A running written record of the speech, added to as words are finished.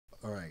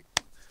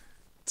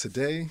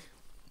Today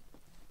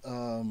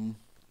um,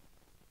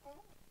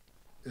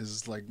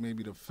 is like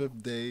maybe the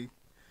fifth day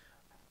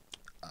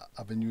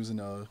I've been using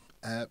a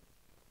app,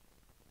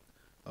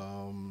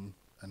 an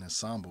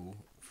ensemble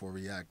for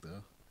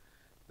Reactor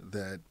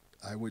that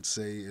I would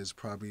say is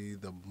probably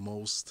the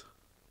most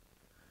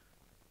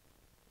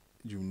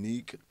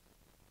unique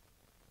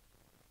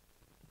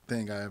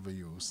thing I ever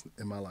used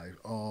in my life.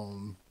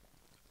 And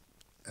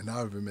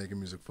I've been making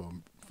music for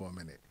a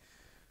minute.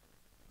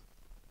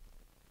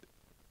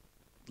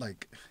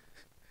 Like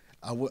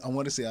I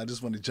want to say I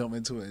just want to jump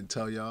into it and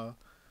tell y'all.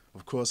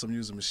 Of course, I'm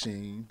using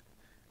Machine,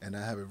 and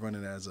I have it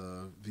running as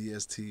a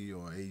VST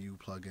or AU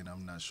plugin.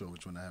 I'm not sure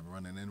which one I have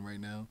running in right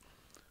now,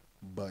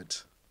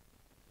 but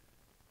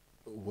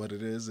what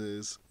it is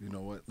you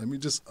know what? Let me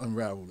just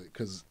unravel it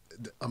because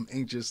I'm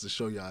anxious to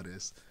show y'all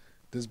this.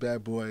 This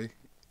bad boy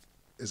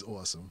is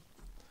awesome.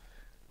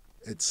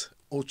 It's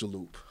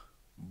Ultraloop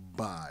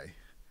by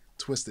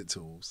Twisted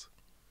Tools,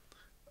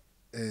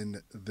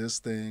 and this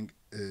thing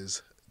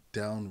is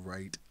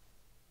downright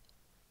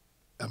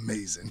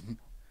amazing.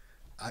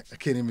 I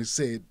can't even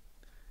say it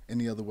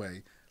any other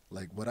way.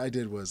 Like what I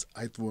did was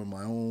I threw in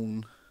my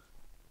own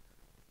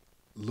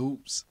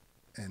loops,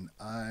 and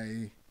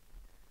I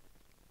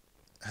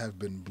have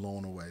been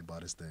blown away by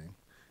this thing.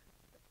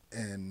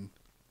 And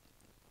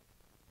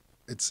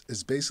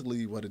it's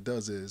basically what it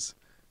does is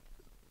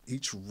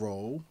each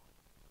row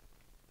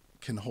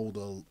can hold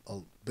a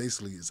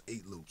basically it's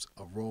 8 loops,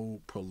 a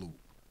row per loop.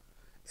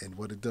 And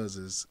what it does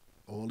is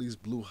all these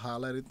blue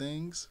highlighted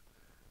things,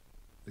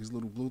 these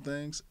little blue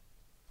things,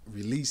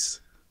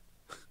 release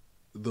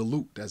the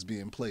loop that's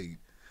being played.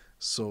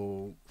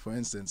 So, for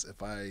instance,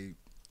 if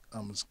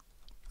I'm just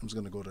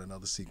gonna go to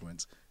another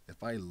sequence.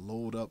 If I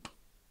load up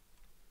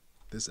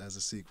this as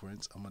a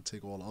sequence, I'm gonna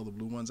take all the other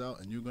blue ones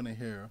out, and you're gonna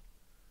hear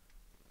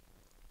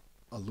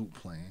a loop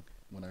playing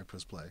when I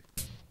press play.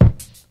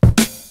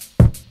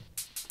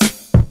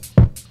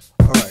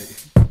 All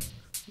right,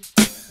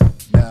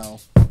 now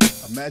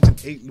imagine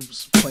 8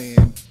 loops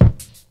playing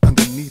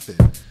underneath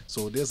it.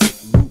 So there's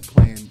a loop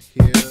playing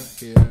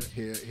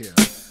here.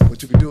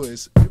 What you can do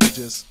is you can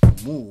just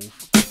move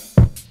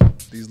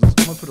these loops.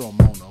 I'm gonna put it on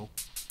mono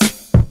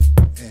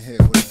and hear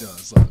what it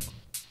does. Look.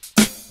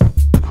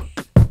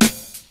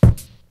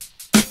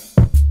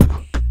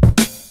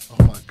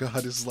 Oh my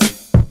god, this is like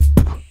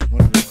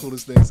one of the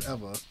coolest things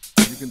ever.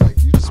 You can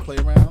like you just play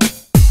around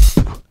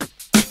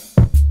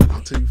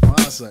until you find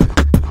something.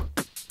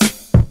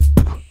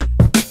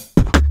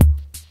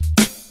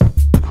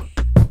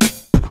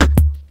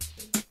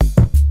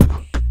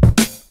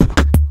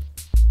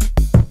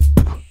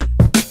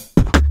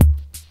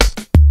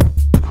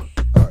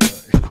 All right,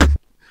 all right,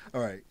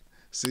 all right.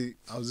 See,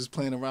 I was just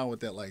playing around with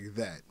that like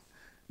that.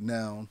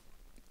 Now,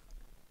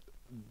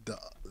 the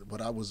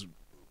what I was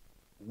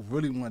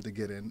really wanted to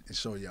get in and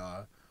show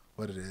y'all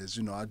what it is.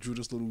 You know, I drew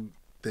this little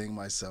thing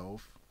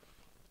myself.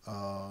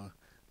 Uh,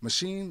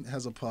 Machine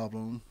has a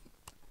problem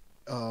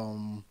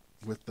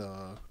with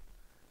the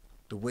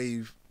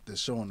wave that's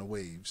showing the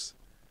waves,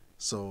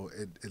 so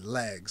it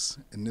lags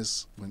in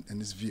this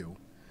view.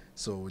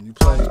 So when you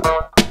play,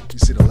 you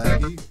see the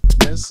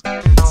lagginess.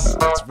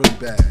 It's really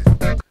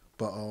bad.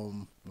 But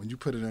when you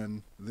put it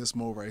in this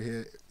mode right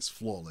here, it's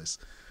flawless.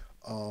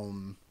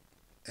 Um,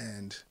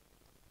 and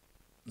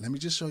let me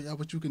just show y'all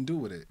what you can do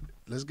with it.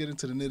 Let's get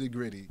into the nitty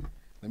gritty.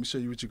 Let me show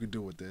you what you can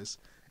do with this,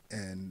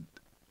 and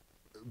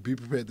be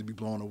prepared to be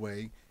blown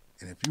away.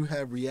 And if you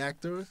have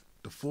Reactor,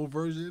 the full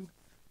version,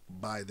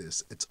 buy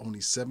this. It's only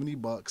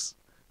 $70.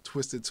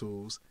 Twisted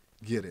Tools,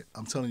 get it.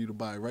 I'm telling you to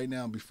buy it right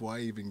now before I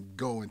even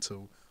go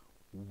into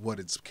what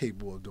it's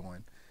capable of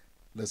doing.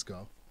 Let's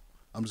go.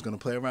 I'm just gonna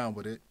play around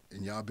with it,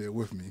 and y'all bear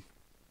with me.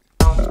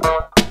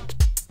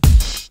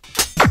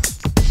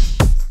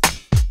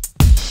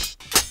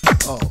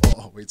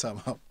 Wait,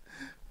 time out.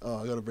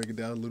 I gotta break it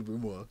down a little bit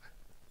more.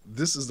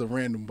 This is the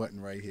random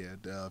button right here.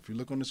 If you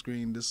look on the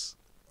screen, this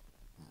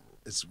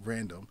it's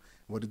random.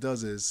 What it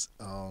does is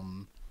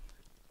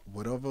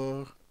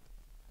whatever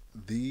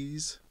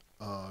these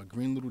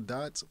green little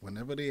dots,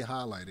 whenever they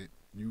highlight it,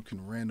 you can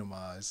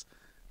randomize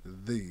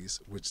these.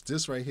 Which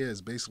this right here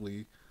is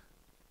basically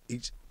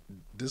each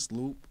this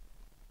loop.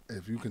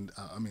 If you can,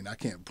 I mean, I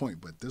can't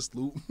point, but this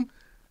loop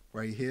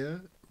right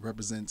here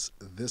represents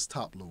this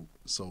top loop.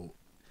 So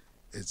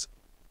it's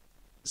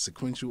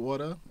sequential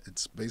order.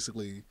 It's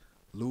basically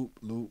loop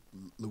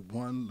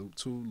one, loop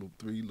two, loop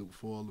three, loop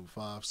four, loop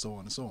five, so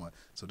on and so on.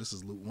 So this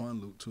is loop one,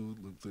 loop two,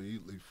 loop three,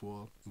 loop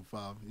four, loop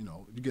five. You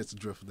know, you get the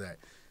drift of that.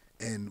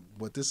 And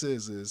what this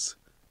is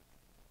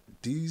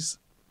these.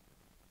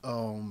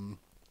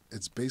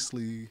 It's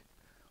basically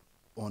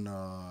on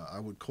I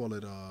would call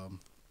it a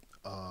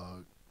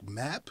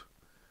map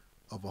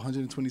of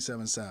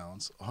 127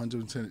 sounds,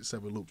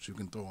 127 loops you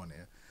can throw in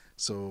there.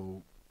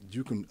 So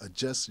you can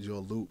adjust your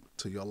loop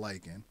to your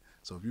liking.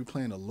 So if you're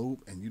playing a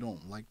loop and you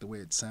don't like the way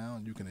it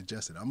sounds, you can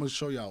adjust it. I'm gonna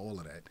show y'all all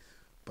of that,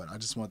 but I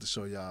just wanted to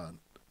show y'all,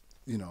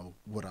 you know,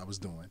 what I was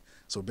doing.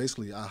 So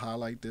basically, I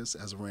highlight this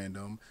as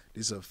random.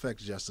 These are effect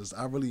gestures.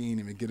 I really ain't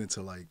even get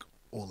into like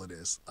all of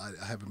this. I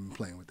haven't been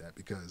playing with that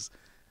because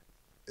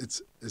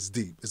it's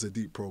deep. It's a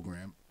deep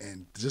program,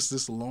 and just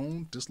this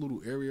alone, this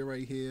little area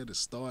right here, the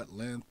start,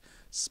 length,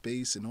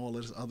 space, and all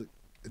of this other,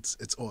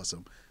 it's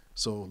awesome.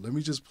 So let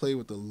me just play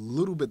with the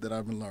little bit that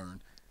I've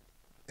learned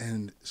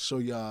and show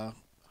y'all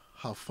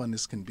how fun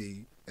this can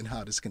be and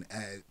how this can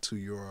add to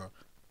your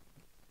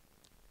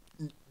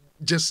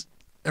just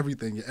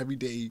everything, your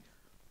everyday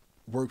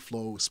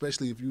workflow,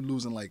 especially if you're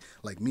losing like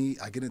me.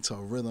 I get into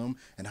a rhythm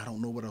and I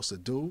don't know what else to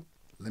do.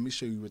 Let me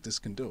show you what this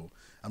can do.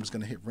 I'm just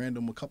gonna hit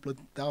random a couple of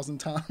thousand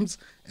times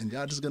and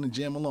y'all just gonna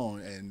jam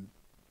along and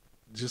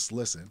just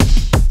listen.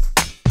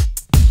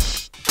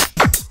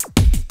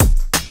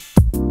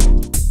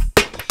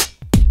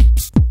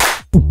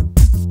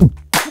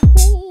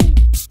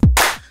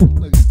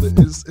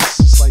 It's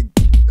just like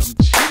I'm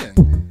cheating,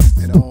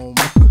 and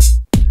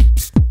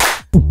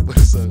but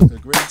it's a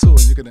great tool,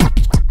 and you can.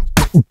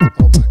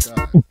 Oh my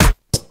god.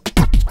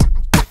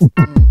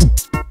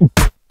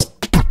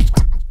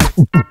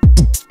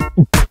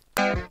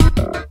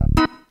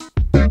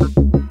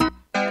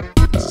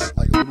 It's just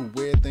like little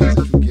weird things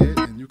that you get,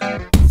 and you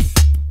can.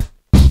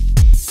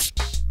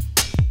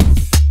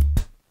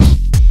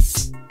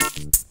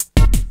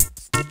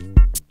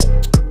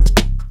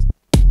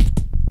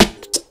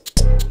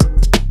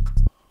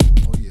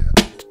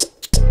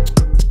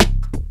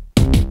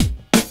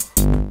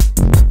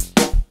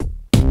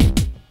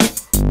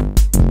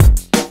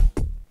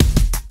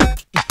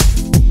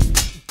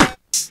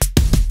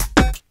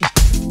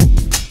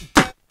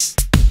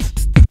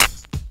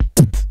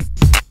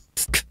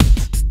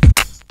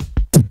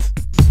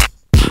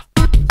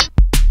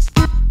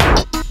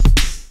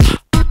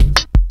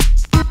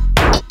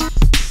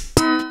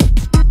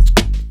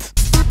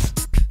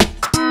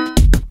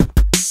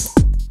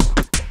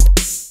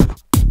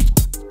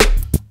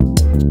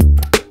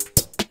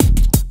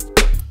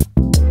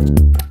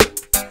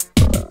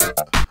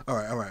 All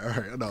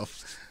right,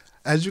 enough.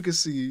 As you can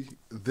see,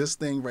 this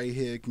thing right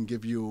here can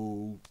give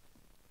you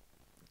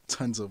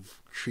tons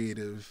of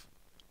creative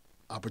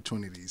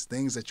opportunities,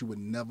 things that you would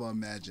never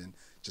imagine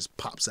just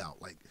pops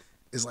out. Like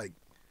it's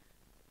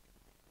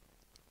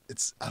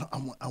I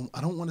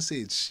don't want to say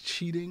it's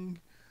cheating,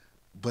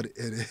 but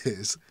it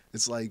is.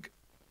 It's like,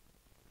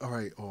 all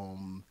right,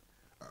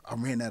 I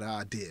ran out of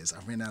ideas.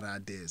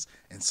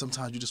 And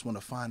sometimes you just want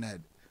to find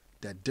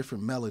that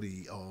different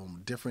melody,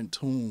 different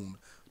tune,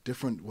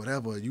 different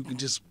whatever. You can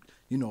just,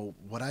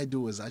 what I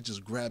do is I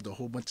just grabbed a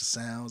whole bunch of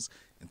sounds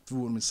and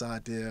threw them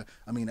inside there.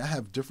 I mean, I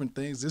have different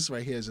things. This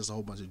right here is just a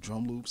whole bunch of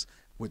drum loops,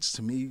 which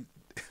to me,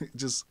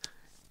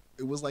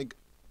 it was like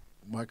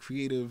my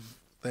creative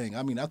thing.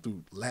 I mean, I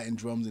threw Latin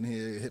drums in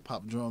here, hip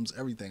hop drums,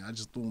 everything. I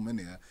just threw them in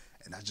there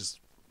and I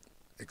just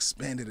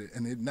expanded it.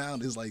 And now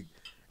it's like,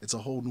 it's a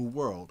whole new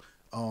world.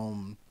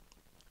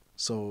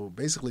 So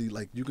basically,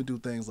 like, you can do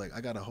things like,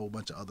 I got a whole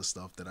bunch of other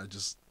stuff that I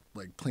just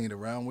like playing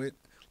around with.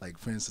 Like,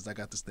 for instance, I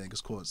got this thing.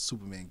 It's called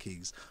Superman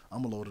Keys.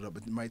 I'm gonna load it up.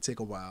 It might take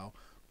a while,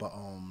 but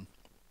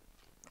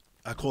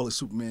I call it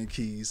Superman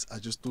Keys. I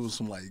just threw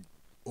some like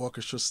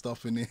orchestra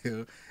stuff in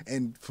there,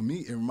 and for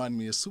me, it reminded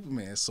me of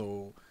Superman.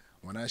 So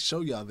when I show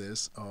y'all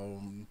this,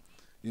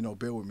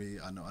 bear with me.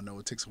 I know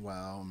it takes a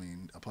while. I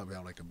mean, I probably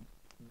have like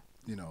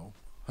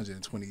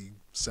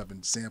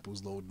 127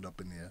 samples loaded up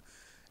in there,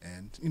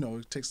 and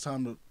it takes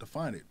time to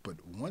find it.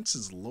 But once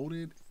it's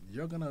loaded,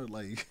 you're gonna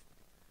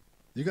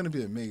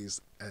be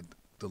amazed at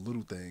the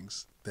little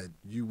things that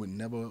you would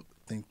never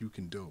think you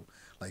can do.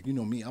 Like,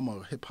 me, I'm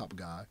a hip hop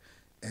guy,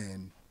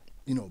 and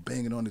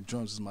banging on the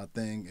drums is my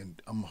thing,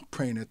 and I'm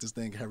praying that this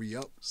thing hurry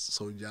up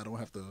so y'all don't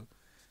have to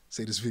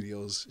say this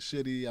video's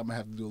shitty. I'm gonna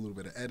have to do a little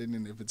bit of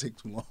editing if it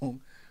takes too long.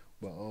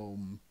 But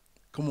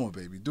come on,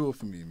 baby, do it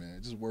for me,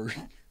 man. Just work.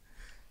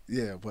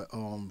 Yeah, but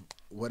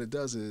what it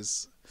does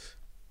is,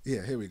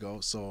 yeah, here we go.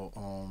 So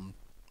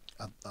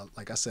I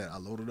like I said, I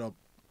loaded up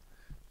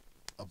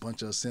a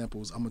bunch of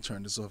samples. I'm gonna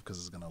turn this off because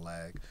it's gonna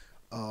lag.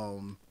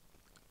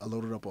 I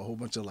loaded up a whole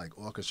bunch of like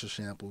orchestra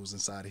samples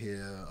inside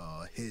here,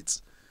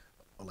 hits,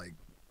 like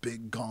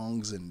big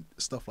gongs and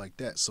stuff like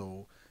that.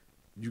 So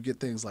you get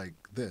things like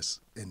this,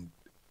 and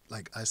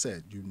like I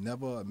said, you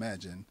never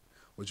imagine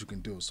what you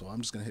can do. So I'm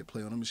just gonna hit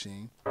play on the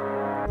machine.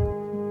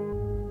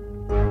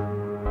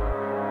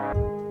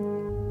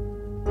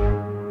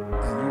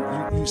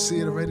 And you see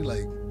it already,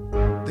 like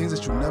things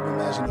that you never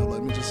imagined. Oh,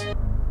 let me just.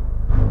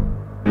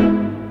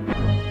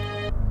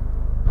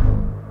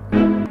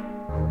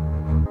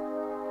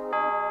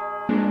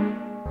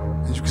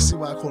 And you can see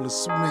why I call it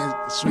Superman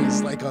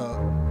strings, like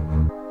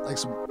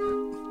some.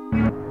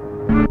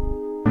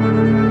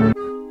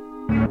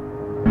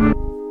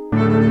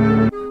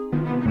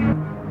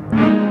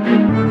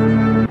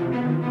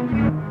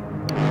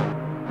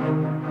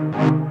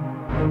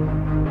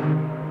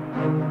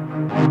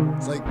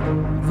 It's like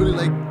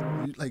really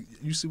like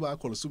you see why I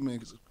call it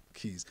Superman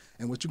keys.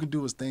 And what you can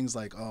do is things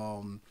like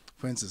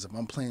for instance, if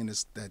I'm playing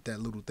that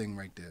little thing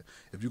right there,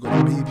 if you go to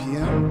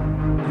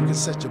BPM, you can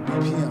set your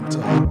BPM to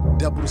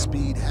double the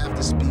speed, half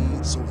the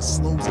speed, so it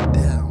slows it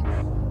down,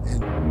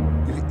 and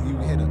you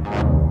hit it.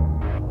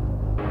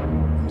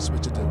 Let me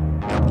switch it to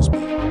double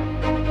speed.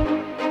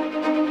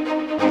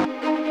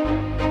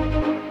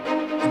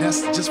 And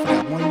that's just for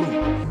that one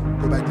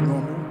loop. Go back to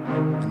normal,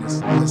 and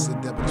let's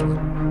hit double speed.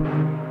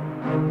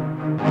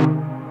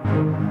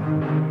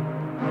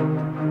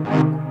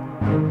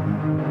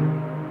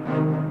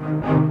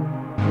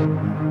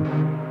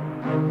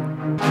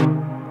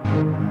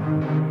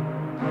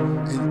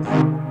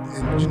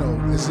 And you know,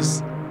 it's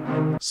just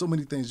so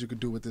many things you could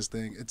do with this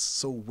thing. It's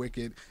so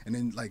wicked. And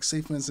then, like, say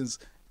for instance,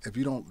 if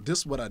you don't, this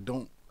is what I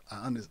don't,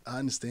 I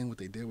understand what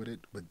they did with it,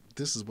 but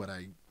this is what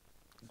I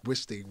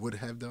wish they would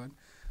have done.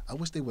 I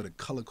wish they would have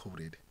color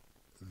coded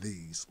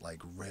these,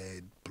 like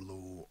red,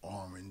 blue,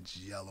 orange,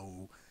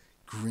 yellow,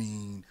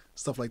 green,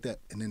 stuff like that,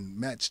 and then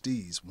match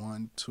these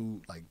 1,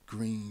 2, like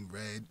green,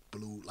 red,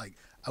 blue. Like,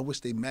 I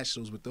wish they matched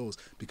those with those,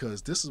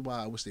 because this is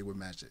why I wish they would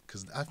match it,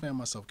 because I found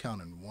myself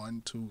counting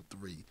 1, 2,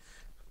 3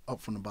 up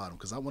from the bottom,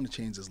 because I want to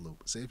change this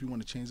loop. Say if you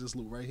want to change this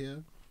loop right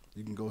here,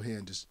 you can go here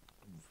and just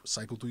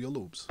cycle through your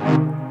loops.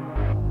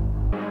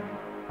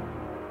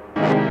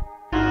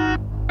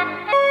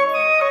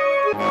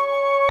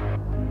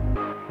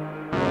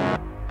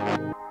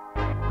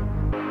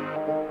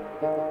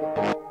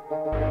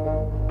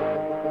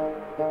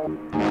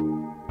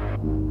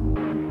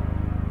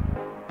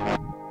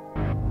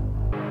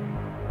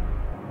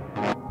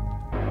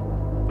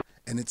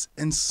 And it's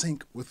in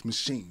sync with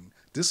machine.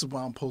 This is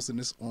why I'm posting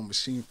this on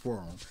Machine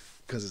Forum,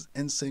 because it's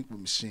in sync with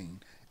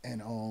machine.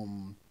 And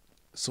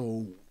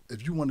so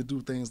if you want to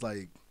do things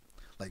like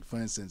for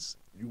instance,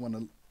 you want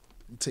to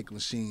take a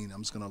machine.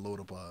 I'm just gonna load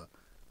up a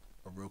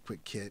real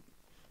quick kit,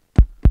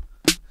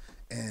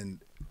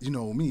 and you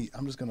know me,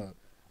 I'm just gonna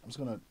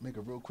make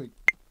a real quick,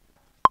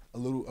 a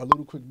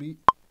little quick beat.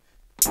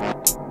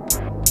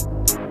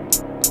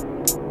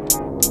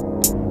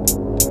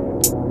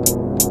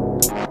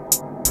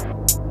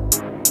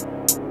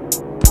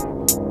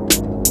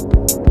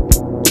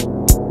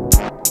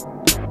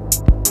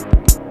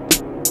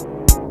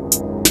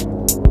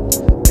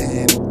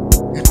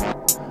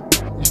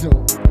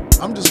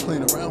 I'm just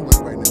playing around with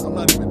it right now. I'm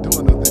not even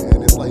doing nothing,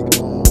 and it's like,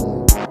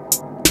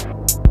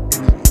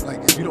 and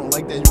like if you don't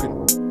like that, you can.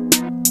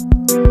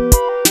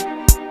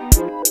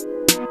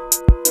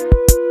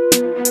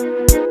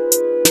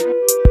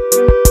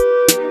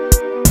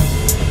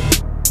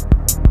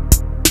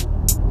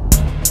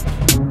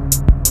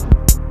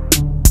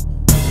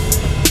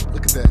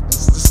 Look at that.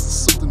 This is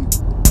something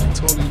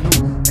totally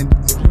new, and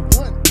if you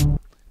want,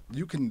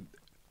 you can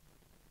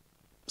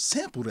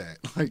sample that.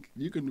 Like,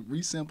 you can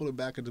resample it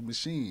back at the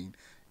machine.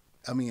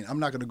 I mean, I'm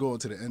not going to go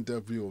into the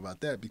in-depth view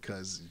about that,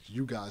 because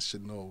you guys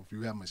should know, if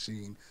you have a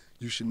machine,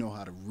 you should know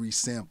how to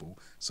resample.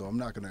 So I'm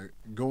not going to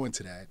go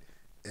into that.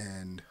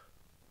 And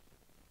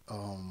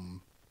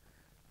oh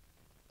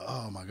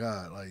my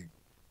God, like,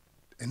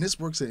 and this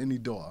works at any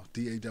DAW,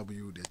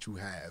 DAW that you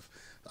have.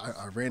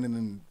 I ran it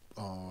in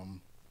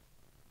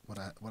what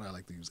I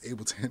like to use,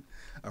 Ableton.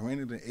 I ran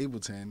it in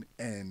Ableton,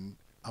 and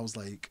I was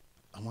like,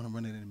 I want to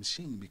run it in a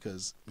machine,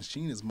 because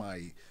machine is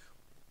my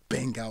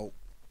bang out,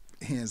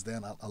 hands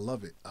down. I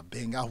love it. I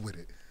bang out with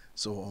it.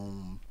 So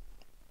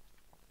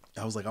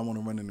I was like, I want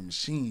to run in a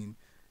machine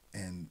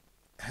and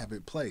have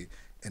it play.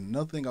 And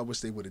another thing I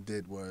wish they would have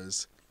did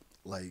was,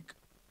 like,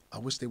 I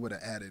wish they would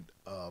have added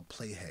a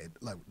playhead.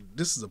 Like,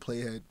 this is a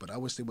playhead, but I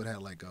wish they would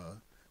have like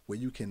a where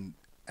you can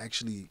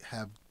actually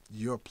have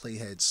your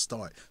playhead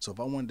start. So if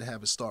I wanted to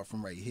have it start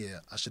from right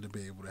here, I should have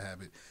been able to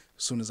have it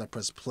as soon as I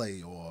press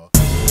play or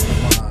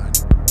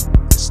rewind.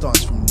 It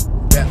starts from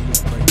that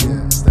loop right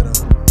there instead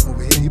of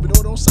over here, even though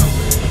it don't sound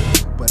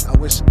bad. But I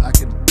wish I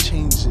could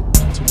change it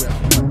to where I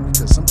want,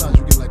 because sometimes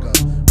you get like a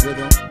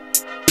rhythm.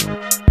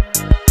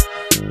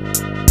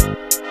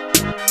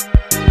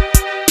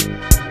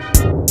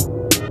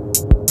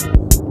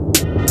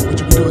 And what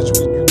you can do is you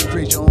can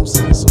create your own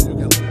scene, so you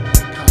can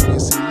like copy a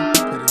scene,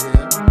 put it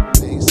here,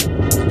 paste, and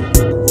you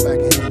can go back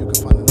here and you can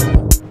find another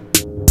one.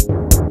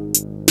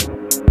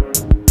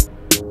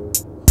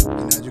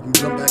 And now you can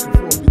jump back and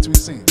forth between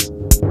scenes.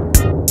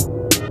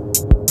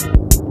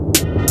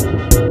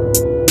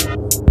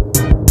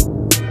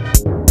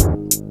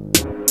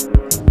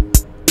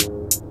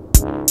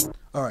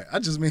 All right, I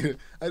just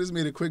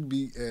made a quick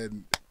beat,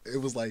 and it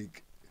was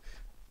like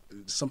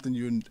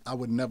something I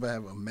would never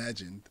have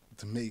imagined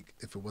to make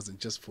if it wasn't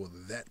just for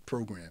that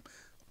program.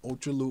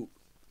 Ultraloop,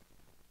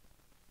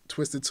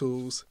 Twisted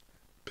Tools,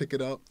 pick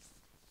it up.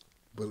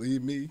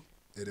 Believe me,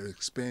 it'll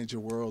expand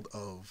your world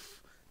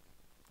of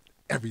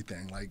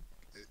everything. Like,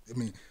 I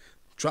mean,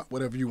 drop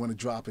whatever you want to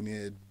drop in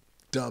there.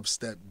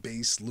 Dubstep,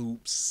 bass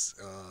loops,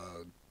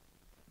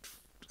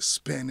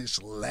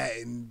 Spanish,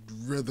 Latin,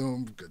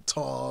 rhythm,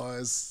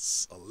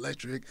 guitars,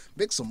 electric.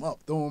 Mix them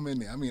up, throw them in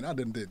there. I mean, I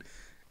done did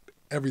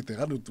everything.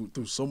 I done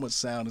threw so much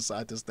sound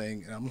inside this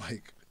thing, and I'm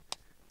like,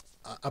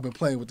 I've been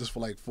playing with this for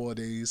like 4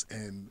 days,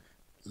 and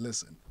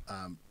listen,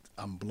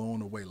 I'm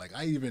blown away. Like,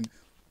 I even,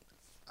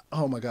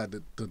 oh my God,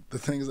 the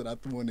things that I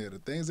threw in there, the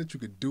things that you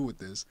could do with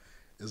this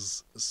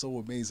is so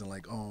amazing.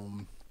 Like,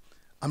 I'm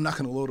not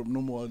gonna load up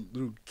no more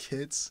little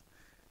kits,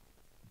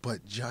 but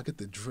y'all get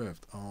the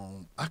drift.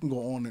 I can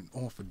go on and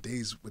on for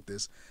days with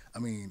this. I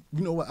mean,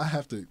 you know what?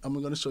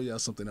 I'm gonna show y'all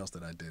something else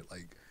that I did.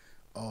 Like,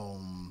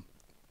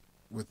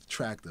 with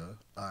Tractor,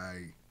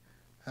 I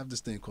have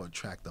this thing called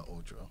Tractor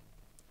Ultra.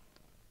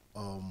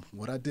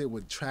 What I did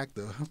with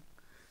Tractor,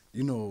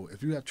 you know,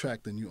 if you have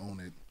Tractor and you own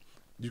it,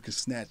 you can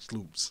snatch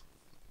loops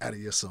out of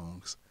your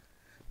songs,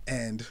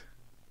 and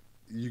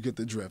you get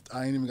the drift.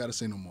 I ain't even gotta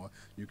say no more.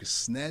 You can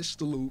snatch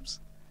the loops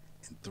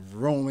and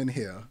throw them in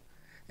here,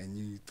 and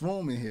you throw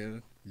them in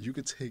here. You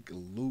could take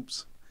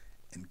loops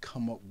and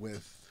come up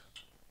with,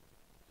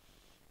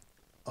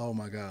 oh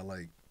my god,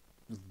 like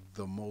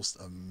the most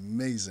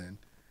amazing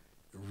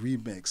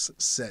remix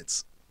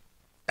sets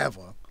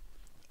ever.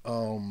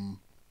 I'm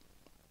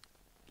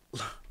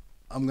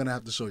gonna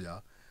have to show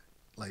y'all.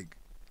 Like,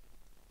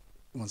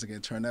 once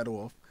again, turn that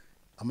off.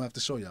 I'm gonna have to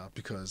show y'all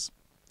because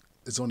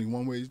it's only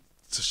one way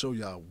to show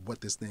y'all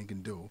what this thing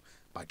can do.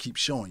 By keep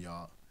showing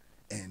y'all,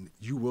 and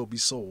you will be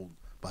sold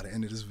by the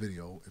end of this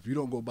video. If you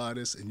don't go buy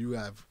this and you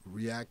have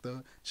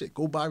Reaktor, shit,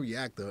 go buy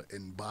Reaktor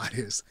and buy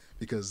this,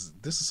 because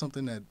this is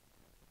something that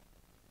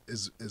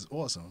is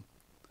awesome.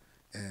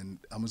 And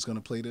I'm just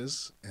gonna play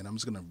this, and I'm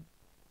just gonna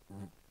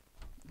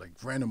like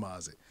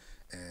randomize it,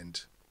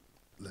 and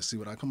let's see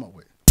what I come up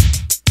with.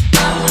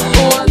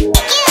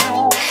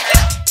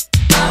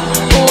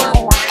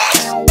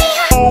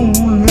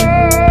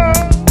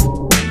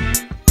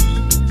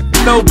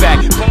 No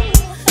back,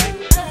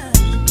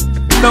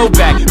 no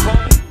back,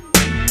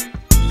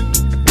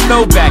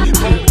 no back.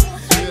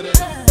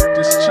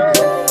 Just chill.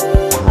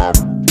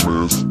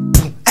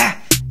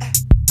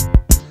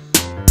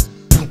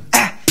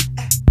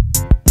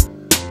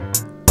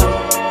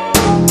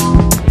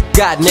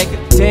 God nigga,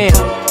 damn.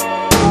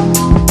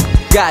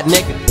 God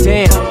nigga,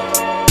 damn.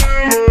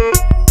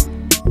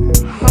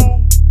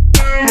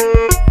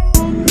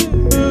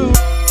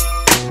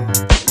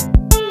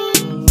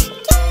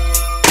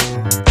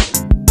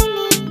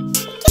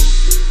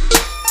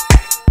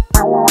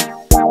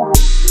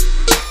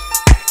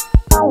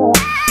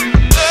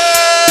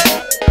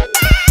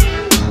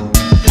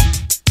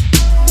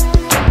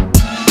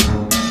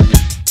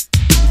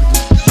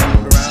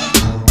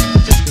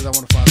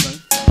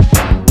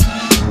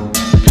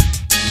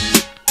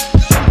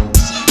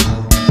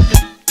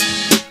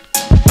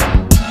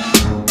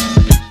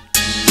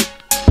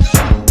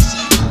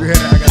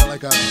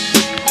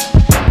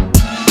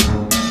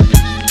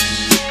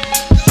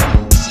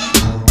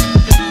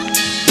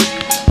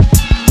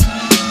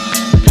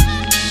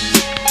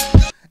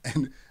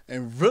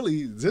 And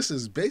really, this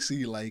is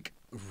basically like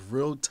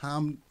real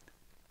time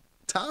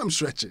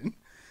stretching.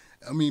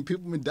 I mean,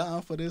 people been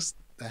dying for this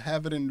to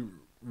have it in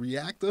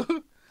reactor.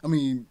 I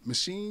mean,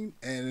 machine,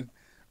 and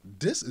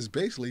this is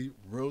basically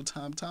real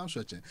time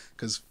stretching.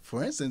 Because,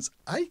 for instance,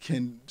 I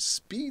can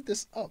speed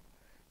this up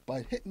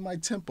by hitting my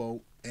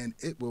tempo, and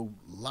it will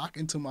lock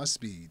into my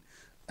speed.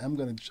 I'm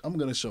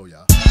gonna show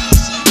y'all.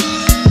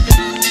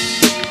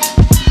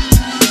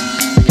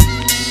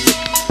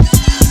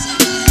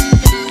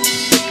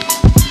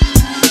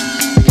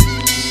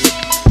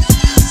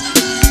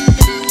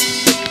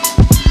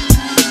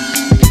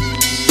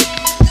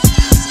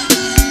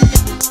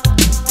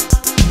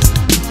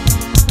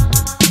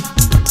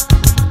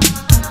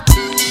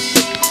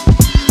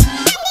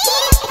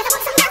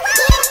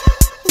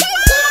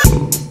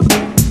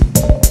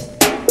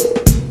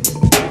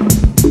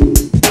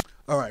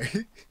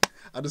 Alright,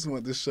 I just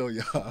wanted to show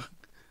y'all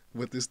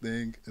what this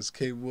thing is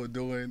capable of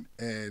doing,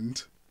 and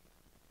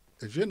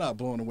if you're not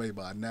blown away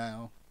by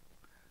now,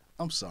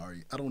 I'm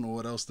sorry. I don't know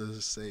what else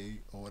to say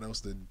or what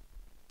else to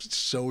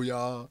show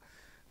y'all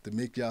to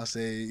make y'all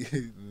say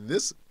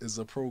this is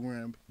a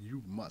program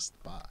you must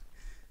buy.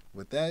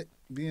 With that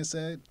being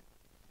said,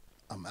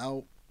 I'm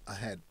out. I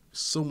had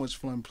so much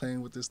fun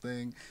playing with this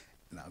thing,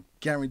 and I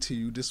guarantee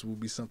you this will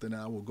be something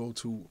that I will go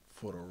to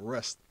for the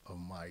rest of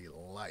my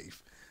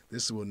life.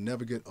 This will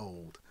never get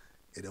old.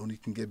 It only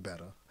can get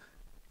better.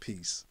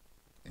 Peace.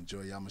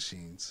 Enjoy y'all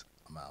machines.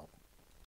 I'm out.